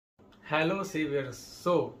Hello saviors.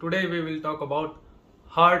 So today we will talk about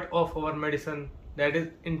heart of our medicine, that is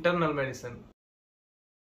internal medicine.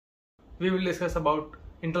 We will discuss about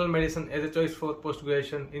internal medicine as a choice for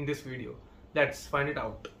post-graduation in this video. Let's find it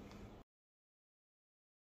out.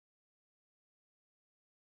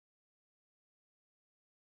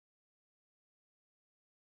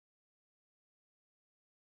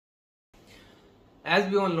 As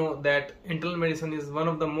we all know that internal medicine is one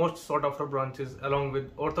of the most sought after branches along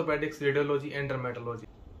with orthopedics, radiology and dermatology.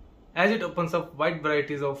 As it opens up wide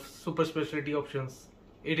varieties of super specialty options,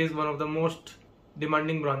 it is one of the most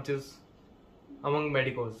demanding branches among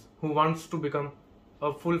medicos who wants to become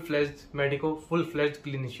a full-fledged full-fledged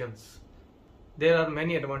clinicians. There are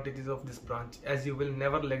many advantages of this branch as you will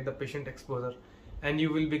never lack the patient exposure and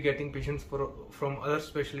you will be getting patients from other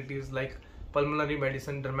specialties like pulmonary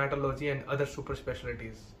medicine, dermatology and other super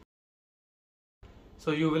specialties.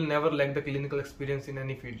 So you will never lack the clinical experience in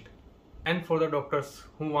any field. And for the doctors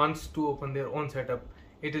who wants to open their own setup,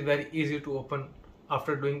 it is very easy to open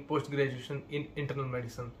after doing post-graduation in internal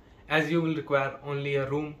medicine, as you will require only a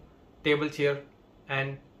room, table, chair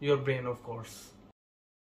and your brain, of course.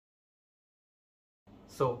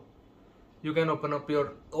 So you can open up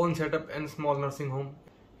your own setup and small nursing home.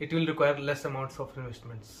 It will require less amounts of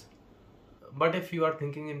investments. But if you are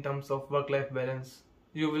thinking in terms of work-life balance,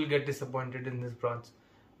 you will get disappointed in this branch,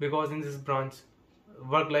 because in this branch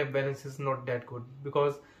work-life balance is not that good,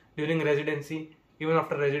 because during residency, even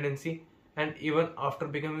after residency and even after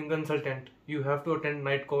becoming consultant, you have to attend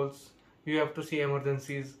night calls, you have to see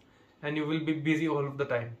emergencies and you will be busy all of the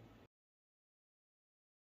time.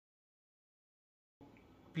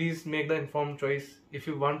 Please make the informed choice if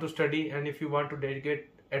you want to study and if you want to dedicate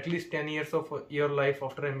at least 10 years of your life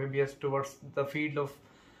after MBBS towards the field of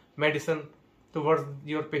medicine, towards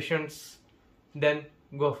your patients, then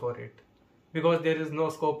go for it. Because there is no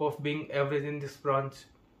scope of being average in this branch,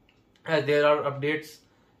 as there are updates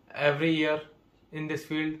every year in this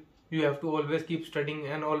field. You have to always keep studying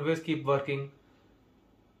and always keep working.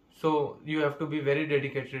 So you have to be very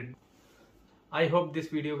dedicated. I hope this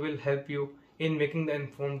video will help you in making the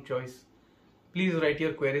informed choice. Please write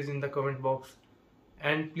your queries in the comment box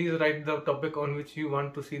and please write the topic on which you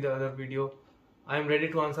want to see the other video. I am ready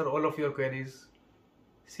to answer all of your queries.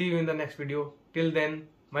 See you in the next video. Till then,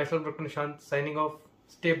 myself Dr. Nishant signing off.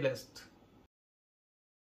 Stay blessed.